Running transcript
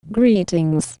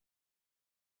Greetings.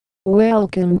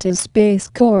 Welcome to Space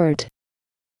Court.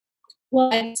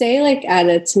 Well, I'd say like at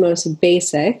its most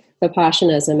basic,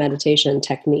 Vipassana is a meditation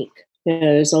technique.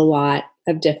 There's a lot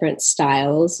of different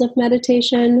styles of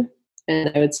meditation.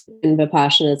 And I would say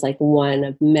Vipassana is like one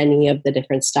of many of the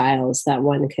different styles that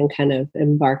one can kind of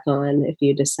embark on if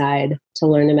you decide to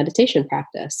learn a meditation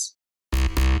practice.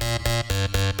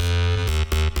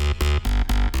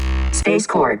 Space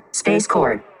Court. Space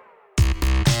Court.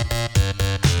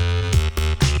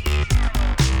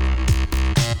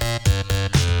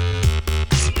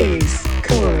 Space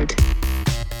Court.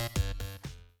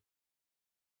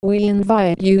 We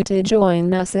invite you to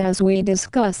join us as we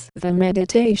discuss the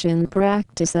meditation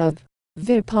practice of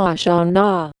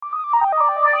Vipassana.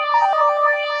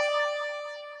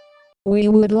 We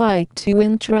would like to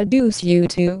introduce you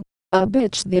to a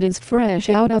bitch that is fresh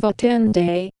out of a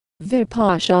 10-day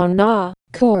Vipassana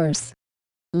course.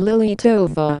 Lily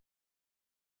Tova.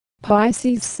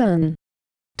 Pisces Sun.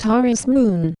 Taurus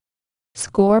Moon.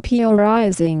 Scorpio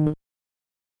Rising.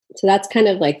 So that's kind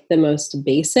of like the most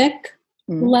basic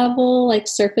level, like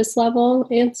surface level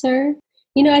answer.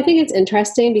 I think it's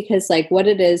interesting because like what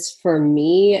it is for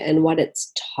me and what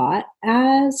it's taught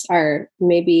as are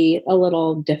maybe a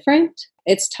little different.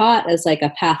 It's taught as like a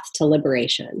path to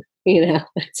liberation,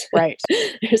 Right.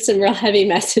 There's some real heavy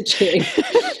messaging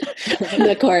in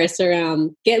the course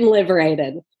around getting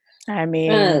liberated. I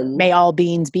mean, may all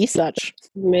beings be such.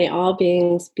 May all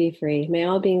beings be free. May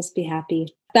all beings be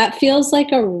happy. That feels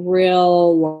like a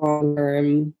real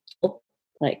long-term,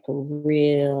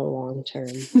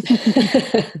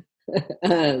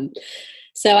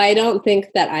 So I don't think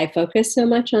that I focus so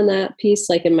much on that piece,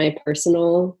 like in my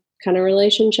personal kind of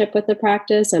relationship with the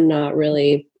practice. I'm not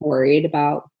really worried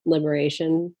about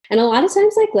liberation. And a lot of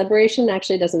times, like liberation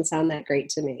actually doesn't sound that great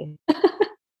to me.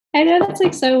 I know that's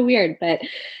like so weird, but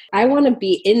I want to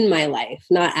be in my life,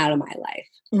 not out of my life.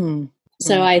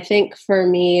 So I think for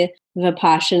me,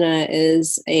 Vipassana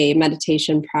is a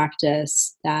meditation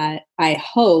practice that I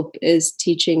hope is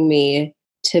teaching me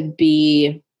to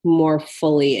be more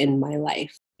fully in my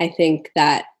life. I think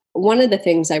that one of the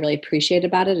things I really appreciate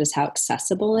about it is how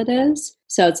accessible it is.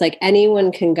 So it's like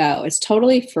anyone can go. It's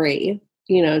totally free.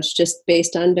 It's just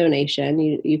based on donation.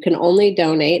 You can only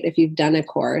donate if you've done a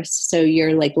course. So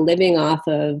you're like living off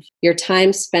of your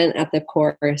time spent at the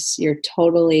course. You're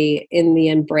totally in the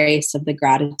embrace of the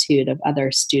gratitude of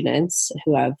other students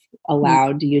who have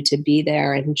allowed you to be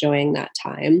there enjoying that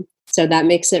time. So that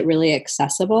makes it really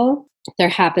accessible. There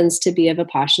happens to be a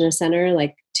Vipassana center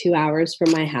like 2 hours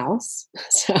from my house.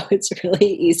 So it's really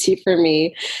easy for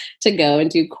me to go and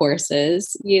do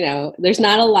courses. There's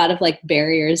not a lot of like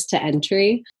barriers to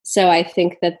entry. So I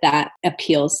think that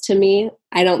appeals to me.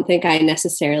 I don't think I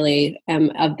necessarily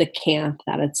am of the camp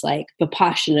that it's like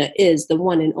Vipassana is the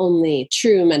one and only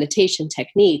true meditation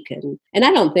technique. And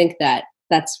I don't think that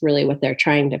that's really what they're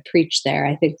trying to preach there.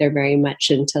 I think they're very much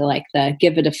into like the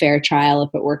give it a fair trial.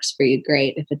 If it works for you,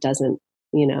 great. If it doesn't,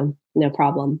 no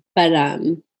problem. But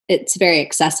it's very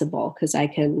accessible because I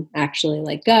can actually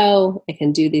like go. I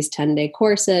can do these 10-day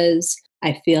courses.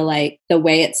 I feel like the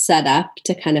way it's set up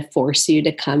to kind of force you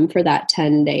to come for that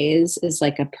 10 days is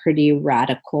like a pretty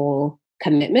radical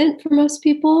commitment for most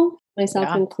people,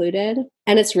 myself included.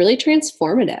 And it's really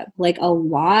transformative. Like a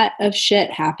lot of shit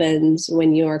happens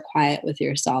when you are quiet with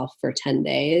yourself for 10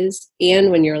 days and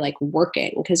when you're like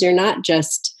working, because you're not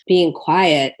just being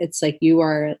quiet. It's like you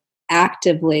are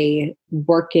actively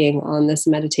working on this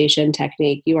meditation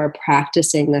technique. You are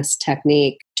practicing this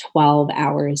technique 12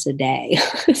 hours a day.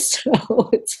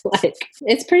 So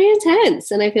it's pretty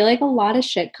intense. And I feel like a lot of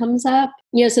shit comes up.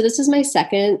 So this is my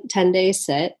second 10-day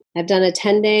sit. I've done a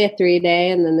 10-day, a 3-day,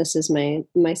 and then this is my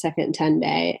second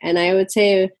 10-day. And I would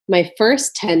say my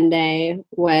first 10-day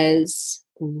was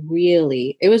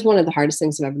it was one of the hardest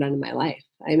things I've ever done in my life.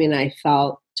 I mean, I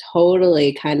felt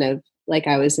totally kind of like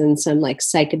I was in some like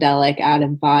psychedelic out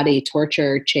of body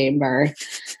torture chamber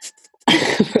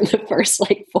for the first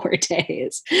like 4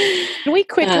 days. Can we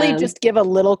quickly just give a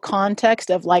little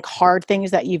context of like hard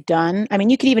things that you've done? I mean,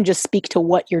 you could even just speak to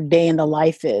what your day in the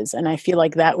life is. And I feel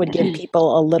like that would give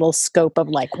people a little scope of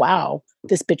like, wow,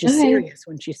 this bitch is serious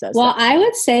when she says Well, that. I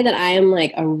would say that I am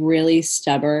like a really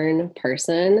stubborn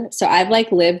person. So I've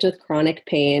like lived with chronic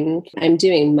pain. I'm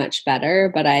doing much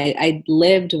better, but I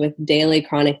lived with daily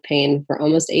chronic pain for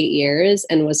almost 8 years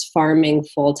and was farming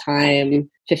full-time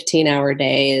 15-hour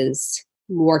days,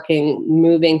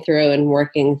 moving through and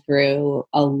working through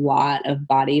a lot of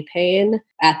body pain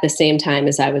at the same time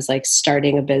as I was like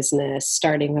starting a business,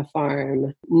 starting a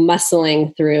farm,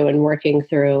 muscling through and working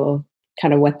through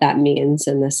kind of what that means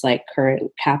in this like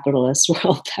current capitalist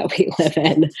world that we live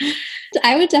in.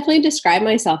 I would definitely describe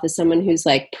myself as someone who's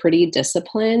like pretty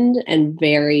disciplined and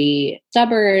very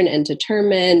stubborn and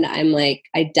determined. I'm like,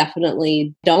 I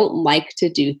definitely don't like to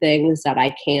do things that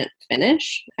I can't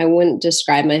finish. I wouldn't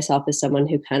describe myself as someone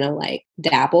who kind of like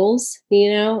dabbles,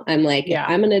 you know? I'm like, if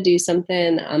I'm going to do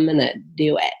something, I'm going to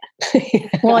do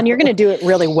it. Well, and you're going to do it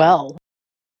really well.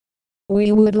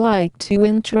 We would like to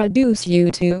introduce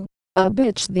you to a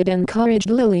bitch that encouraged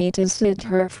Lily to sit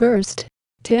her first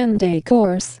 10-day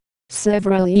course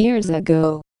several years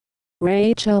ago.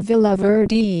 Rachel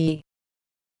Villaverde.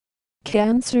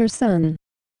 Cancer Sun.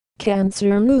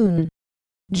 Cancer Moon.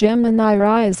 Gemini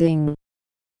Rising.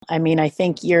 I mean, I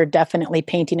think you're definitely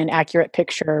painting an accurate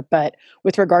picture, but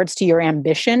with regards to your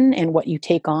ambition and what you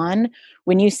take on,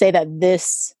 when you say that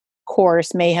this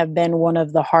course may have been one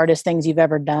of the hardest things you've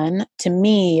ever done, to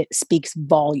me, it speaks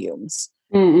volumes.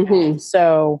 Mm-hmm.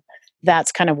 So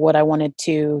that's kind of what I wanted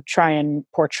to try and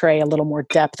portray a little more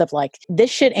depth of like, this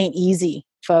shit ain't easy,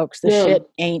 folks. This shit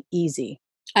ain't easy.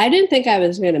 I didn't think I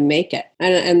was going to make it.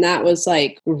 And that was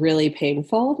like really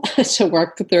painful to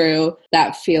work through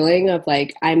that feeling of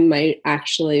like, I might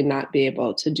actually not be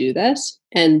able to do this.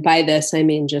 And by this, I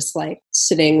mean just like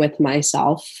sitting with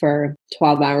myself for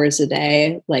 12 hours a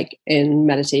day, like in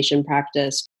meditation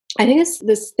practice. I think it's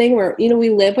this thing where, you know, we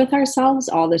live with ourselves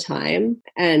all the time.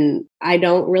 And I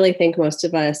don't really think most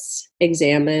of us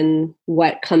examine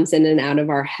what comes in and out of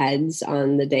our heads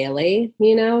on the daily.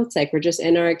 You know, it's like we're just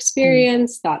in our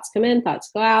experience, thoughts come in,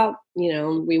 thoughts go out, you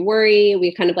know, we worry,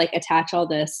 we kind of like attach all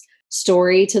this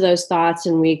story to those thoughts,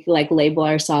 and we like label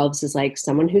ourselves as like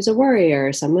someone who's a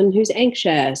worrier, someone who's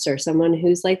anxious, or someone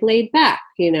who's like laid back,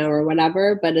 you know, or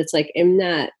whatever. But it's like in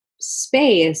that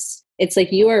space, it's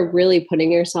like you are really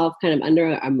putting yourself kind of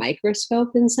under a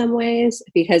microscope in some ways,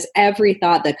 because every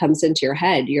thought that comes into your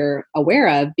head, you're aware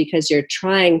of, because you're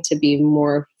trying to be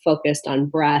more focused on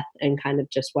breath and kind of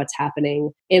just what's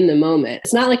happening in the moment.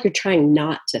 It's not like you're trying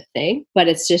not to think, but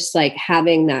it's just like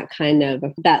having that kind of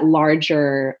that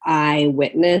larger eye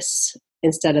witness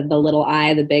instead of the little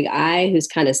eye, the big eye, who's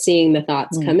kind of seeing the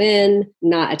thoughts come in,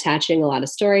 not attaching a lot of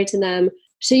story to them.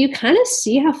 So you kind of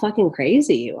see how fucking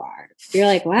crazy you are. You're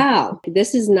like, wow,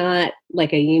 this is not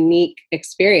like a unique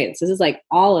experience. This is like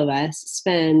all of us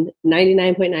spend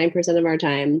 99.9% of our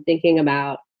time thinking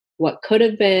about what could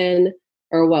have been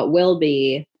or what will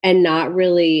be, and not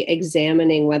really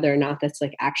examining whether or not that's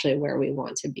like actually where we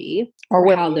want to be, or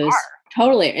where how we those are.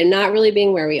 Totally, and not really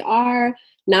being where we are,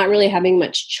 not really having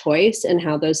much choice in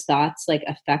how those thoughts like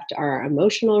affect our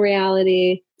emotional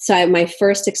reality. So my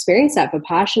first experience at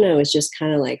Vipassana was just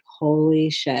kind of like, holy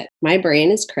shit, my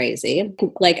brain is crazy.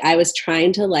 Like I was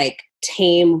trying to like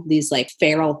tame these like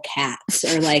feral cats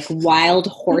or like wild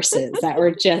horses that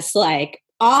were just like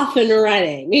off and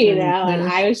running, you know, and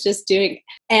I was just doing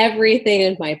everything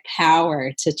in my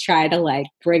power to try to like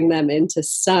bring them into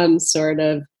some sort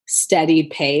of steady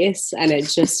pace, and it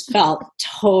just felt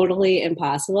totally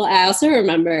impossible. I also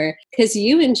remember, because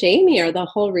you and Jamie are the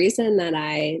whole reason that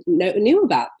I knew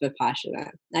about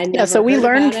Vipassana. So we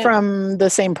learned from the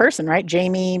same person, right?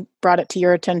 Jamie brought it to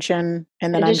your attention,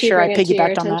 and then I'm sure I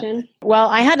piggybacked on that. Well,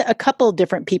 I had a couple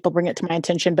different people bring it to my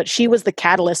attention, but she was the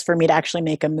catalyst for me to actually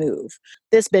make a move.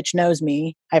 This bitch knows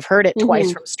me. I've heard it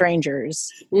twice from strangers.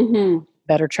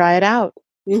 Better try it out.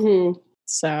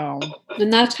 So,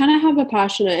 and that's kind of how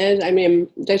Vipassana is. I mean,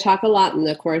 they talk a lot in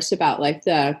the course about like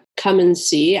the come and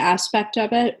see aspect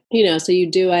of it, you know, so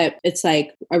you do it, it's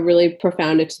like a really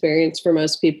profound experience for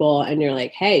most people. And you're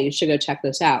like, hey, you should go check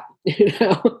this out, you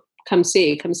know, come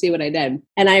see what I did.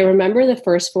 And I remember the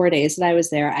first 4 days that I was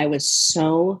there, I was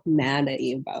so mad at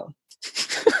you both.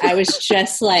 I was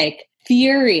just like,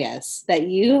 furious that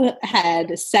you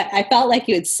had I felt like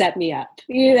you had set me up,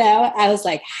 you know. I was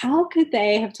like, how could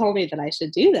they have told me that I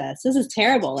should do this? This is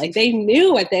terrible. Like they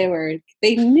knew what they were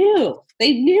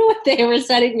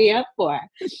setting me up for.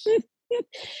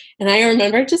 And I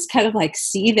remember just kind of like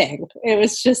seething. It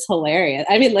was just hilarious.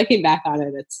 I mean, looking back on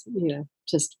it, it's, you know,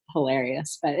 just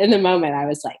hilarious. But in the moment I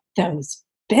was like, those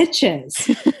bitches,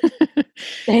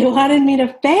 they wanted me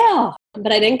to fail.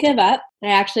 But I didn't give up. I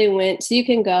actually went, so you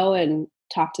can go and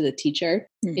talk to the teacher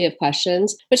if you have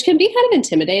questions, which can be kind of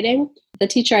intimidating. The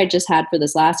teacher I just had for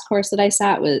this last course that I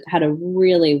sat with had a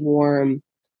really warm,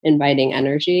 inviting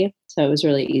energy. So it was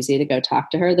really easy to go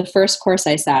talk to her. The first course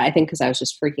I sat, I think because I was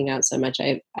just freaking out so much,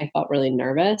 I felt really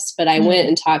nervous. But I went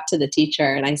and talked to the teacher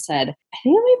and I said, I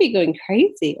think I might be going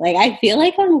crazy. Like, I feel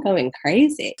like I'm going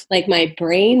crazy. Like my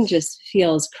brain just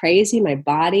feels crazy. My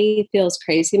body feels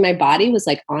crazy. My body was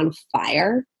like on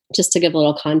fire. just to give a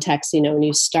little context, when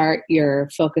you start, you're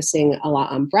focusing a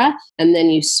lot on breath, and then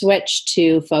you switch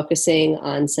to focusing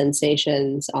on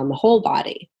sensations on the whole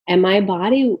body. And my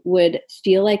body would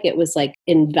feel like it was like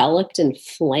enveloped in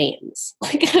flames.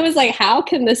 Like I was like, how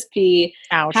can this be?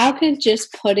 Ouch. How could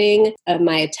just putting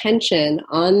my attention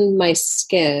on my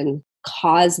skin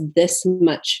cause this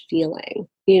much feeling?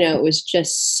 It was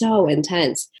just so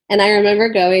intense. And I remember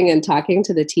going and talking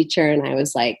to the teacher, and I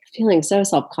was like feeling so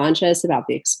self-conscious about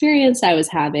the experience I was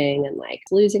having and like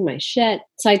losing my shit.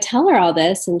 So I tell her all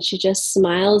this, and she just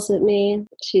smiles at me.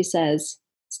 She says,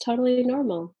 "It's totally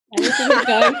normal. Everything you're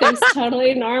going through is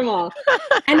totally normal."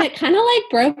 And it kind of like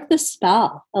broke the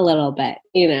spell a little bit,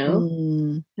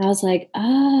 I was like,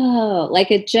 oh,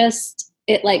 like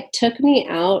it like took me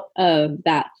out of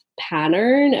that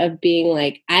pattern of being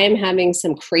like, I am having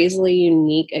some crazily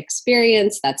unique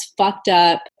experience that's fucked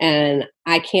up and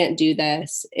I can't do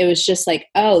this. It was just like,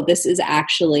 oh, this is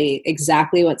actually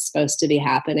exactly what's supposed to be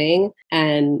happening.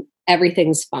 And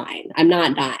everything's fine. I'm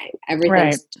not dying.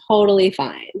 Everything's totally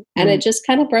fine. And it just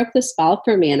kind of broke the spell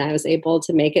for me. And I was able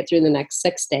to make it through the next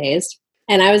 6 days.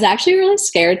 And I was actually really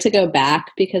scared to go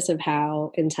back because of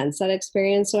how intense that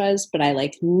experience was. But I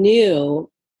like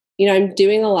knew, I'm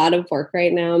doing a lot of work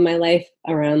right now in my life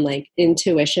around like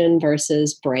intuition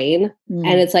versus brain. And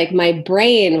it's like my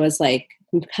brain was like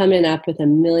coming up with a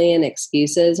million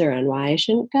excuses around why I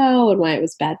shouldn't go and why it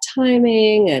was bad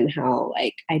timing and how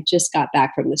like I just got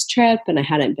back from this trip and I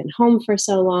hadn't been home for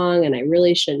so long and I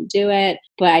really shouldn't do it.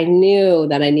 But I knew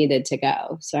that I needed to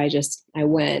go. So I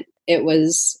went. It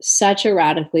was such a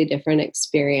radically different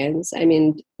experience. I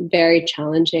mean, very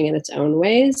challenging in its own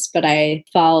ways, but I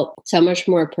felt so much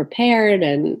more prepared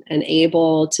and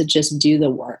able to just do the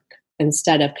work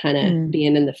instead of kind of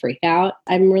being in the freak out.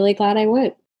 I'm really glad I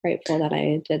went. Grateful that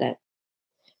I did it.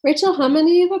 Rachel, how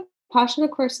many Vipassana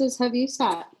courses have you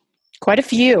sat? Quite a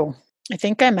few. I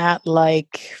think I'm at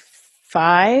like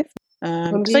 5.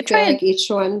 Do you feel like each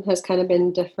one has kind of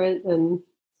been different? And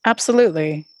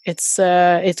absolutely. It's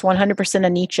 100%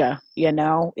 anicca,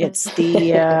 it's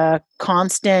the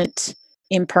constant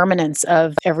impermanence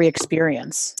of every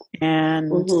experience.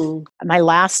 And my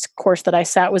last course that I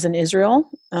sat was in Israel,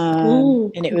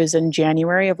 and it was in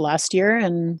January of last year,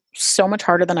 and so much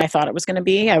harder than I thought it was going to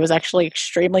be. I was actually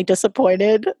extremely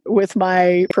disappointed with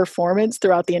my performance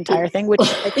throughout the entire thing, which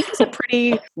I think is a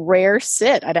pretty rare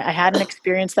sit. I hadn't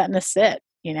experienced that in a sit,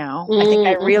 I think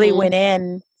I really went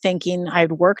in thinking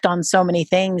I'd worked on so many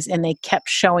things and they kept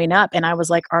showing up. And I was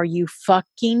like, are you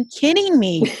fucking kidding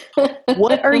me?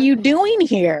 What are you doing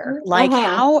here? Like,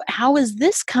 how is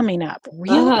this coming up?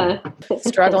 Really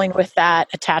struggling with that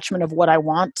attachment of what I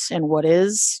want and what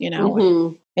is,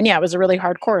 And yeah, it was a really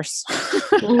hard course.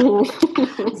 It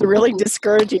was a really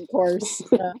discouraging course.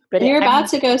 But you're about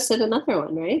to go sit another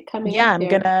one, right? I'm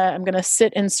gonna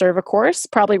sit and serve a course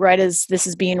probably right as this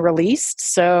is being released.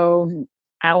 So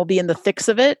I will be in the thick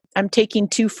of it. I'm taking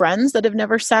 2 friends that have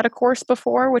never sat a course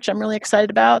before, which I'm really excited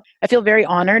about. I feel very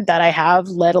honored that I have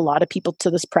led a lot of people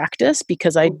to this practice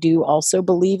because I do also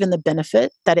believe in the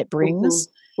benefit that it brings.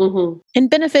 And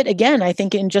benefit, again, I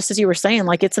think, and just as you were saying,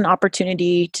 like it's an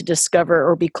opportunity to discover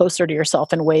or be closer to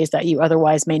yourself in ways that you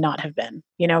otherwise may not have been.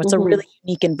 It's a really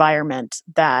unique environment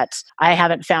that I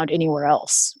haven't found anywhere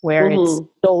else, where it's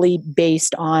solely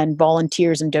based on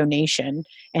volunteers and donation.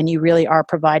 And you really are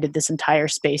provided this entire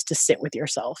space to sit with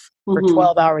yourself for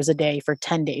 12 hours a day for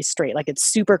 10 days straight. Like it's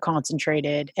super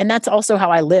concentrated. And that's also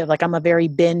how I live. Like I'm a very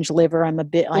binge liver. I'm a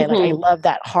bit, I love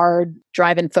that hard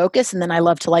drive and focus. And then I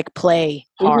love to like play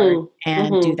hard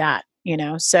and do that,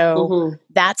 So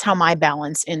that's how my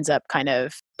balance ends up kind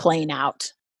of playing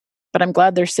out. But I'm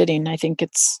glad they're sitting. I think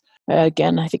it's a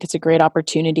great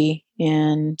opportunity.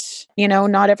 And,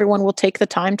 not everyone will take the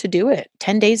time to do it.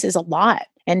 10 days is a lot.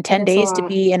 And 10 days to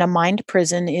be in a mind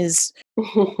prison is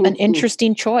an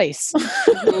interesting choice.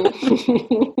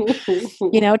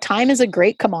 Time is a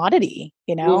great commodity,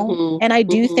 and I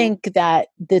do think that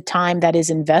the time that is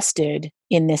invested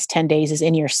in this 10 days is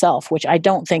in yourself, which I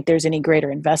don't think there's any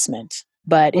greater investment,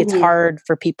 but it's hard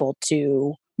for people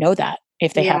to know that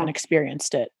if they haven't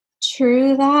experienced it.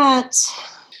 True that.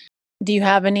 Do you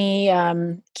have any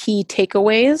key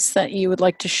takeaways that you would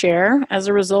like to share as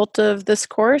a result of this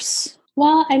course?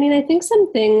 Well, I mean, I think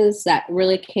some things that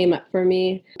really came up for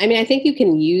me. I mean, I think you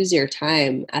can use your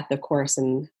time at the course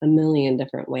in a million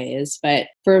different ways. But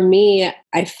for me,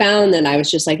 I found that I was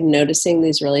just like noticing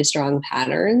these really strong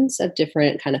patterns of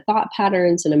different kind of thought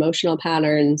patterns and emotional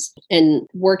patterns and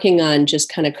working on just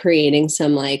kind of creating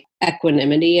some like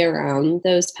equanimity around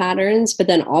those patterns, but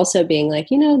then also being like,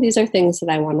 these are things that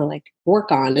I want to like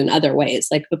work on in other ways.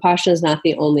 Like Vipassana is not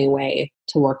the only way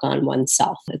to work on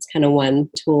oneself. It's kind of one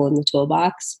tool in the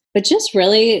toolbox, but just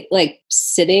really like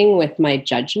sitting with my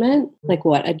judgment, like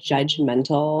what a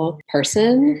judgmental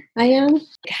person I am,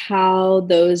 how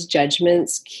those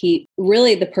judgments keep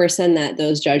really the person that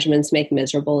those judgments make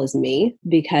miserable is me,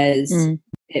 because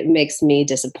it makes me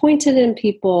disappointed in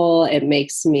people. It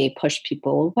makes me push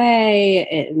people away.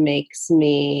 It makes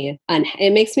me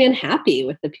unhappy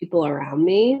with the people around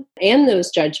me. And those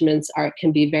judgments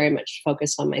can be very much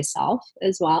focused on myself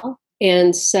as well.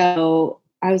 And so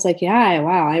I was like, yeah,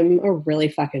 wow, I'm a really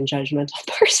fucking judgmental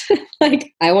person.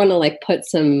 Like I want to like put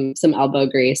some elbow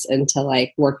grease into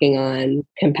like working on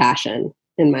compassion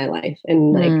in my life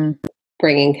and like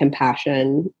bringing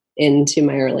compassion into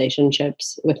my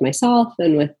relationships with myself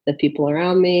and with the people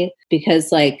around me,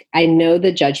 because like I know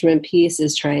the judgment piece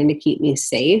is trying to keep me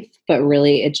safe, but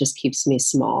really it just keeps me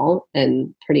small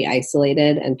and pretty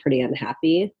isolated and pretty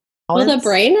unhappy. Well, the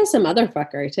brain is a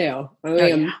motherfucker too. I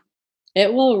mean,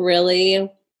 it will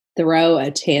really throw a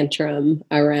tantrum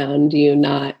around you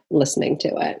not listening to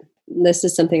it. This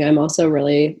is something I'm also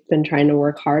really been trying to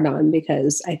work hard on,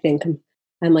 because I think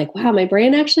I'm like, wow, my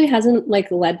brain actually hasn't like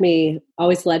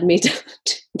always led me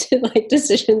to like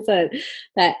decisions that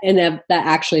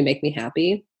actually make me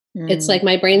happy. It's like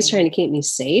my brain's trying to keep me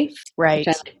safe, right?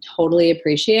 Which I like, totally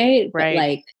appreciate, right? But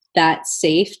like that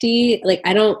safety, like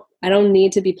I don't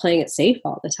need to be playing it safe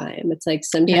all the time. It's like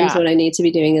sometimes what I need to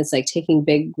be doing is like taking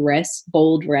big risks,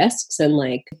 bold risks, and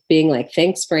like being like,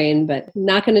 thanks brain, but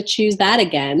not going to choose that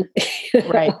again.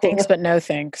 Right. Thanks, but no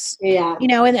thanks. Yeah.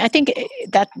 And I think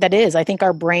I think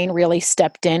our brain really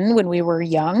stepped in when we were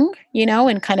young,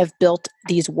 and kind of built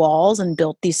these walls and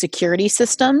built these security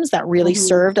systems that really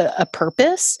served a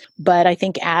purpose. But I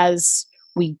think as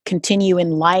we continue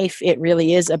in life, it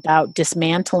really is about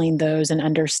dismantling those and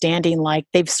understanding like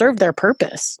they've served their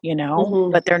purpose,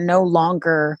 but they're no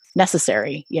longer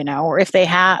necessary, or if they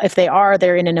are,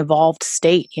 they're in an evolved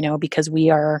state, because we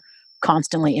are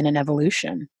constantly in an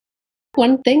evolution.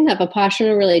 One thing that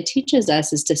Vipassana really teaches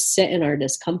us is to sit in our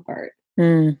discomfort,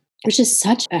 which is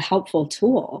such a helpful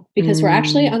tool, because we're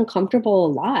actually uncomfortable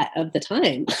a lot of the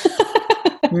time.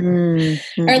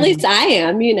 Or at least I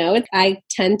am, I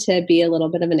tend to be a little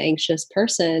bit of an anxious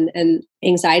person, and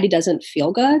anxiety doesn't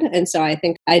feel good. And so I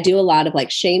think I do a lot of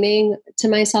like shaming to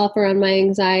myself around my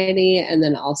anxiety, and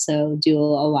then also do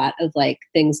a lot of like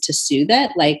things to soothe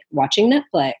it, like watching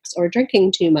Netflix or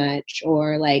drinking too much,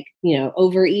 or like,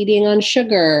 overeating on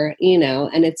sugar,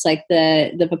 and it's like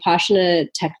the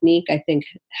Vipassana technique, I think,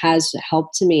 has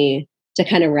helped me to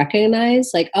kind of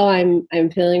recognize like, oh,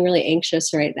 I'm feeling really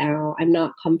anxious right now. I'm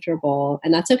not comfortable.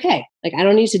 And that's okay. Like, I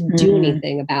don't need to do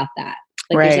anything about that.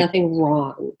 Like there's nothing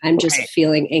wrong. I'm just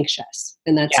feeling anxious,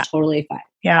 and that's totally fine.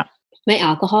 Yeah. My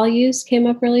alcohol use came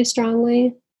up really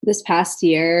strongly this past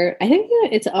year. I think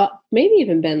it's maybe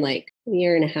even been like a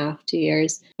year and a half, 2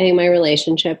 years. I think my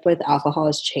relationship with alcohol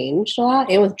has changed a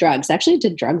lot, and with drugs. I actually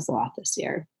did drugs a lot this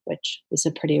year, which is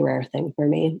a pretty rare thing for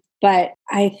me. But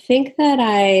I think that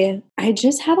I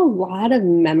just had a lot of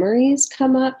memories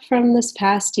come up from this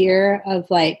past year of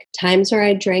like times where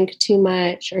I drank too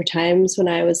much, or times when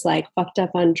I was like fucked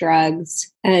up on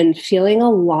drugs, and feeling a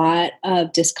lot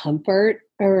of discomfort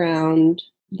around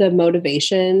the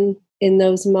motivation in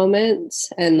those moments,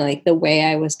 and like the way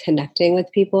I was connecting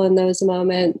with people in those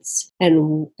moments,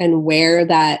 and where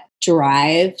that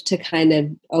drive to kind of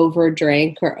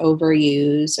overdrink or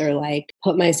overuse or like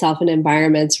put myself in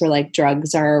environments where like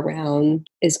drugs are around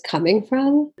is coming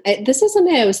from. This is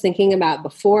something I was thinking about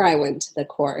before I went to the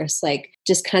course, like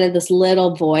just kind of this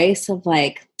little voice of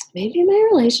like, maybe my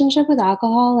relationship with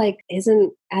alcohol like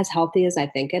isn't as healthy as I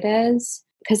think it is.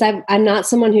 Because I'm not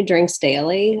someone who drinks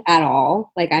daily at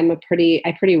all. Like I pretty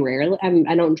rarely,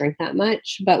 I don't drink that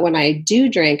much. But when I do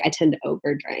drink, I tend to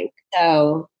overdrink.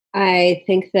 So I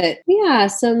think that,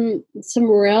 some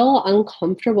real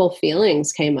uncomfortable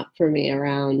feelings came up for me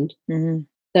around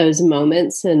those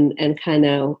moments, and kind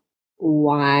of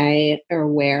why or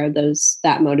where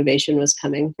that motivation was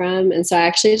coming from. And so I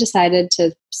actually decided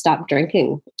to stop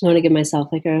drinking. I want to give myself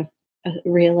like a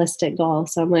realistic goal.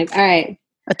 So I'm like, all right.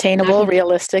 Attainable,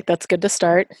 realistic. That's good to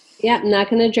start. Yeah, I'm not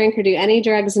going to drink or do any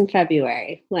drugs in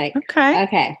February. Like,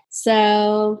 okay.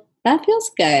 So that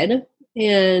feels good.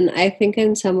 And I think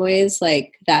in some ways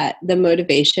like that the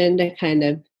motivation to kind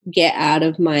of get out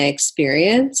of my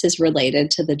experience is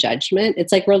related to the judgment.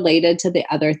 It's like related to the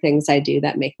other things I do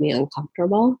that make me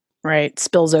uncomfortable. Right.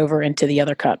 Spills over into the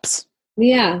other cups.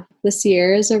 Yeah. This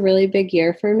year is a really big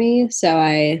year for me. So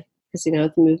I because,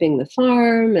 with moving the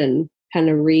farm and kind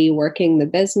of reworking the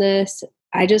business,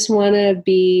 I just want to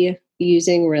be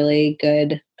using really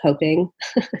good coping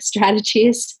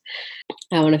strategies.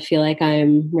 I want to feel like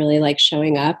I'm really like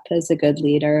showing up as a good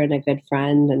leader and a good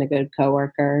friend and a good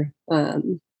coworker.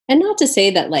 And not to say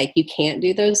that like you can't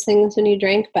do those things when you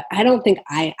drink, but I don't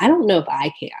know if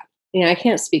I can. I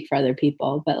can't speak for other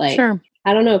people, but like, Sure.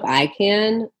 I don't know if I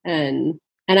can. And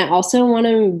I also want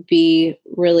to be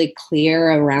really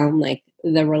clear around like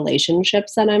the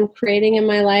relationships that I'm creating in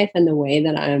my life and the way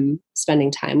that I'm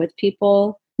spending time with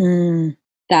people.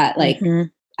 That like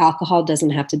alcohol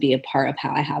doesn't have to be a part of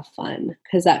how I have fun,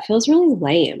 because that feels really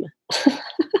lame.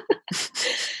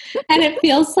 And it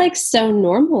feels like so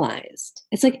normalized.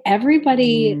 It's like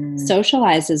everybody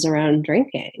socializes around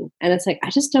drinking. And it's like, I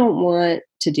just don't want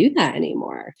to do that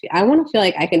anymore. I want to feel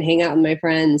like I can hang out with my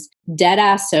friends dead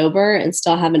ass sober and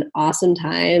still have an awesome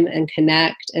time and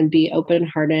connect and be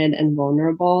open-hearted and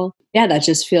vulnerable. Yeah, that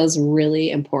just feels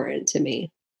really important to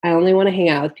me. I only want to hang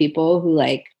out with people who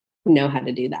like know how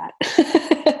to do that.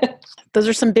 Those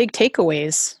are some big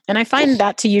takeaways. And I find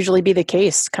that to usually be the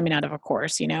case coming out of a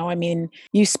course. I mean,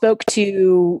 you spoke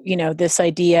to, this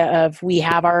idea of we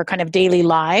have our kind of daily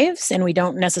lives and we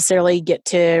don't necessarily get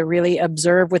to really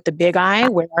observe with the big eye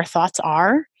where our thoughts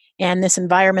are. And this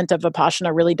environment of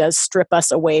Vipassana really does strip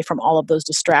us away from all of those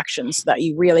distractions so that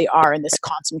you really are in this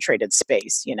concentrated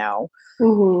space,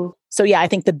 So yeah, I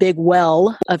think the big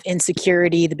well of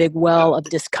insecurity, the big well of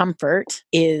discomfort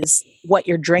is what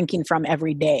you're drinking from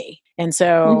every day. And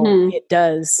so it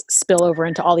does spill over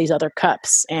into all these other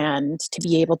cups, and to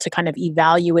be able to kind of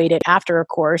evaluate it after a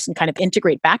course and kind of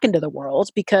integrate back into the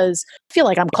world, because I feel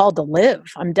like I'm called to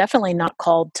live. I'm definitely not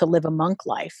called to live a monk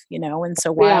life, And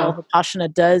so while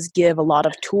Vipassana does give a lot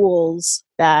of tools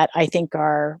that I think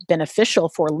are beneficial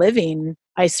for living,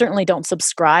 I certainly don't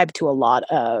subscribe to a lot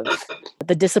of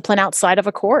the discipline outside of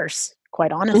a course,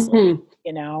 quite honestly.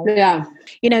 Yeah.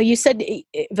 You said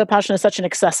Vipassana is such an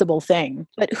accessible thing,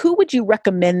 but who would you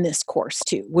recommend this course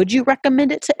to? Would you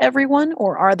recommend it to everyone,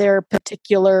 or are there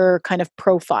particular kind of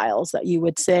profiles that you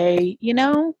would say,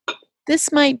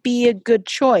 this might be a good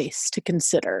choice to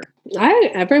consider?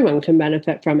 Everyone can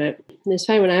benefit from it. This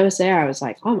time when I was there, I was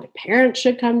like, oh, my parents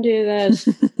should come do this.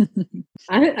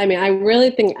 I mean, I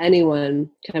really think anyone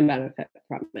can benefit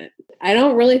from it. I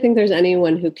don't really think there's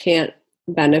anyone who can't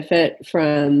benefit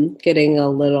from getting a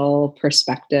little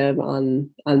perspective on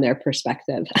their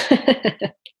perspective.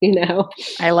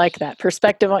 I like that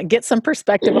perspective. Get some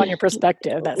perspective on your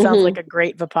perspective. That sounds like a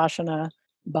great Vipassana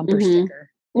bumper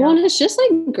sticker. Well, and it's just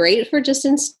like great for just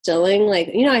instilling, like,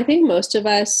 I think most of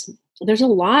us, there's a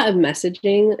lot of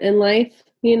messaging in life,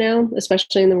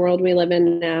 especially in the world we live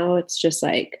in now. It's just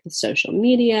like social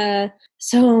media,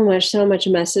 so much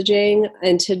messaging.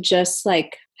 And to just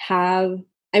like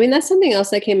that's something else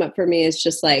that came up for me, is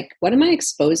just like, what am I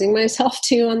exposing myself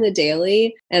to on the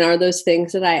daily? And are those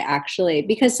things that I actually,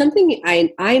 because something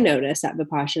I notice at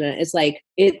Vipassana is like,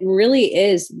 it really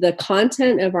is the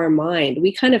content of our mind.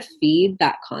 We kind of feed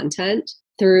that content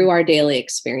through our daily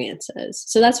experiences.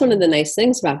 So that's one of the nice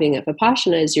things about being at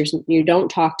Vipassana is you don't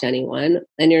talk to anyone,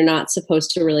 and you're not supposed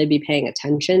to really be paying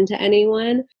attention to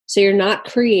anyone. So you're not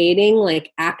creating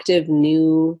like active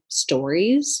new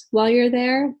stories while you're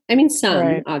there. I mean,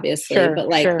 some obviously, but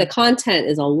like the content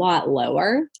is a lot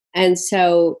lower. And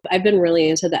so I've been really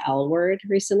into the L Word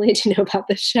recently. Do you know about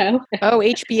this show? Oh,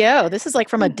 HBO. This is like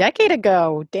from a decade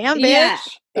ago. Damn, bitch. Yeah.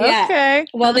 Okay.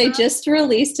 Well, they just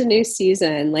released a new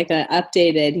season, like a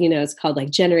updated, it's called like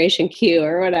Generation Q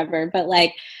or whatever. But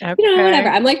like, whatever.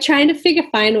 I'm like trying to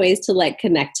find ways to like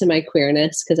connect to my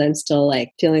queerness, because I'm still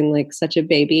like feeling like such a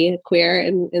baby queer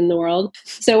in the world.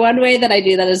 So one way that I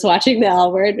do that is watching the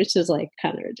L Word, which is like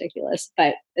kind of ridiculous,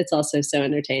 but it's also so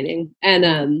entertaining.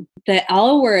 And the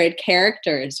L Word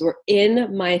characters were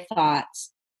in my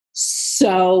thoughts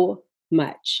so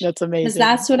much. That's amazing. Because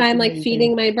that's what I'm like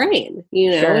feeding my brain.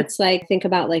 It's like, think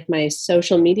about like my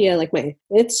social media, like my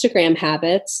Instagram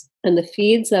habits and the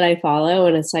feeds that I follow.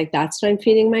 And it's like, that's what I'm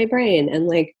feeding my brain and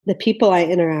like the people I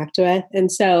interact with.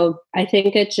 And so I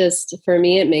think it just, for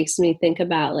me, it makes me think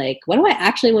about like, what do I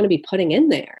actually want to be putting in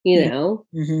there?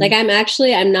 Like I'm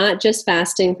not just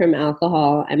fasting from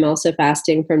alcohol. I'm also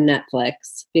fasting from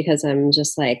Netflix, because I'm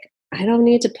just like, I don't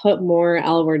need to put more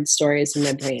L Word stories in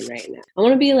my brain right now. I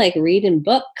want to be like reading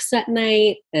books at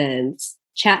night and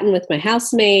chatting with my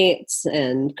housemates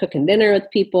and cooking dinner with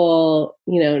people,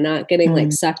 not getting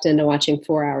like sucked into watching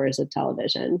 4 hours of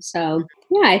television. So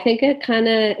yeah, I think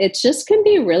it just can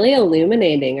be really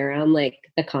illuminating around like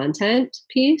the content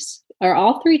piece. Or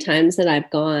all 3 times that I've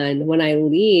gone, when I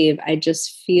leave, I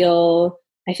just feel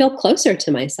I feel closer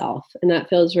to myself, and that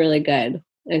feels really good,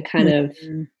 and kind of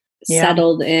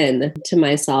settled in to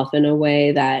myself in a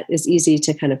way that is easy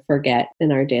to kind of forget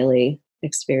in our daily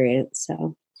experience.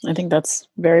 So I think that's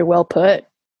very well put.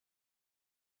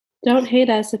 Don't hate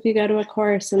us if you go to a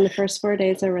course and the first 4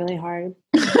 days are really hard.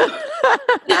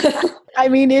 I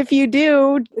mean, if you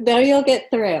do, no, you'll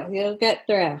get through. You'll get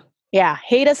through. Yeah.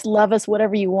 Hate us, love us,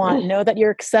 whatever you want. Know that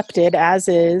you're accepted as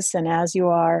is and as you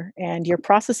are, and your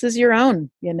process is your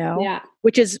own,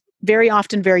 which is very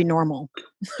often very normal.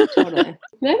 Totally.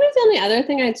 Maybe the only other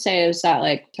thing I'd say is that,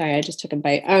 sorry, I just took a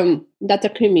bite. That the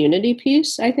community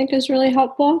piece I think is really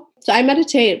helpful. So I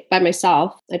meditate by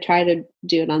myself. I try to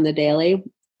do it on the daily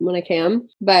when I can,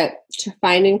 but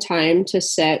finding time to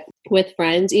sit with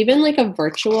friends, even like a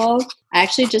virtual. I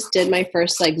actually just did my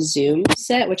first Zoom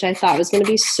sit, which I thought was going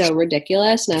to be so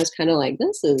ridiculous. And I was kind of like,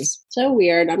 this is so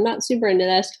weird. I'm not super into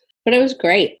this, but it was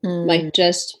great.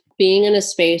 Just being in a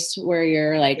space where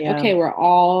you're okay, we're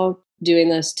all doing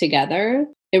this together.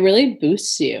 It really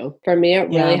boosts you. For me, it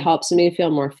really helps me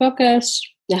feel more focused.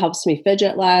 It helps me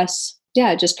fidget less.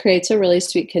 Yeah, it just creates a really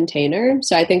sweet container.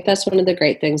 So I think that's one of the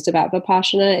great things about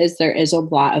Vipassana is there is a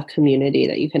lot of community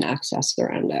that you can access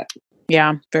around it.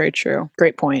 Yeah, very true.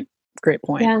 Great point. Great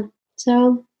point. Yeah.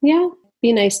 So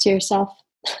be nice to yourself.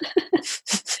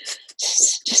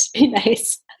 just be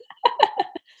nice.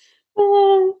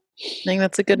 I think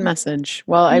that's a good message.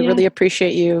 Well, I really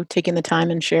appreciate you taking the time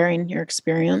and sharing your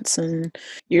experience, and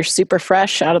you're super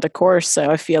fresh out of the course.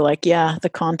 So I feel like,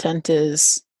 the content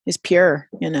is pure,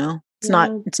 It's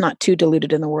not too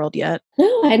diluted in the world yet.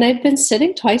 No, and I've been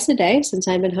sitting twice a day since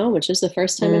I've been home, which is the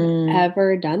first time I've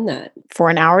ever done that. For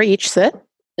an hour each sit?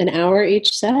 An hour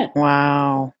each set.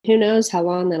 Wow. Who knows how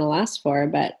long that'll last for,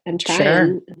 but I'm trying.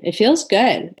 Sure. It feels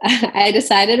good. I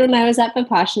decided when I was at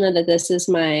Vipassana that this is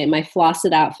my floss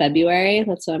it out February.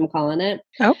 That's what I'm calling it.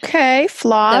 Okay,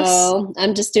 floss. So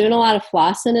I'm just doing a lot of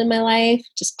flossing in my life,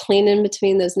 just cleaning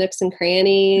between those nooks and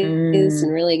crannies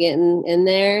and really getting in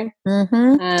there.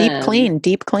 Deep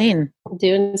clean.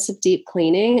 Doing some deep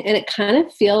cleaning, and it kind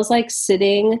of feels like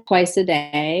sitting twice a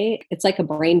day. It's like a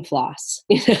brain floss,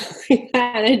 you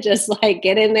kind of just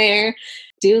get in there,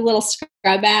 do a little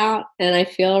scrub out, and I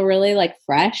feel really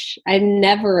fresh. I have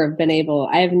never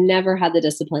had the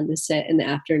discipline to sit in the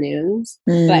afternoons,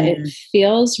 but it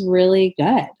feels really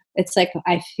good. It's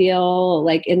I feel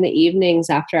in the evenings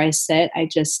after I sit, I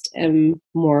just am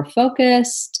more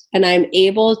focused, and I'm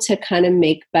able to kind of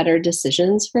make better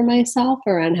decisions for myself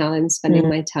around how I'm spending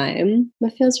my time.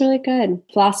 It feels really good.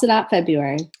 Floss it out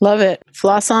February. Love it.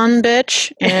 Floss on,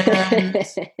 bitch. And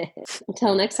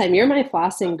until next time, you're my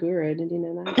flossing guru. Did you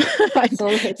know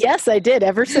that? Yes, I did.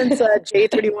 Ever since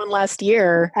J31 last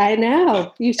year. I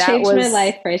know. You've changed my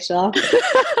life, Rachel.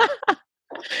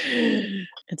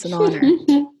 It's an honor.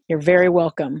 You're very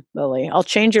welcome, Lily. I'll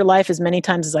change your life as many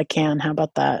times as I can. How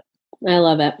about that? I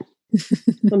love it.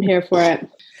 I'm here for it.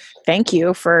 Thank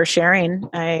you for sharing.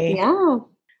 I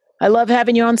love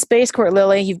having you on Space Court,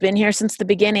 Lily. You've been here since the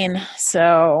beginning.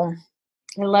 So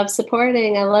I love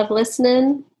supporting. I love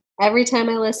listening. Every time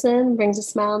I listen, brings a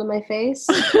smile to my face.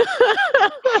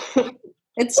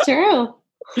 It's true.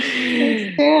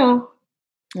 It's true.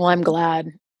 Well, I'm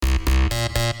glad.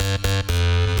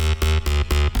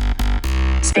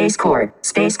 Space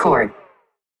Court.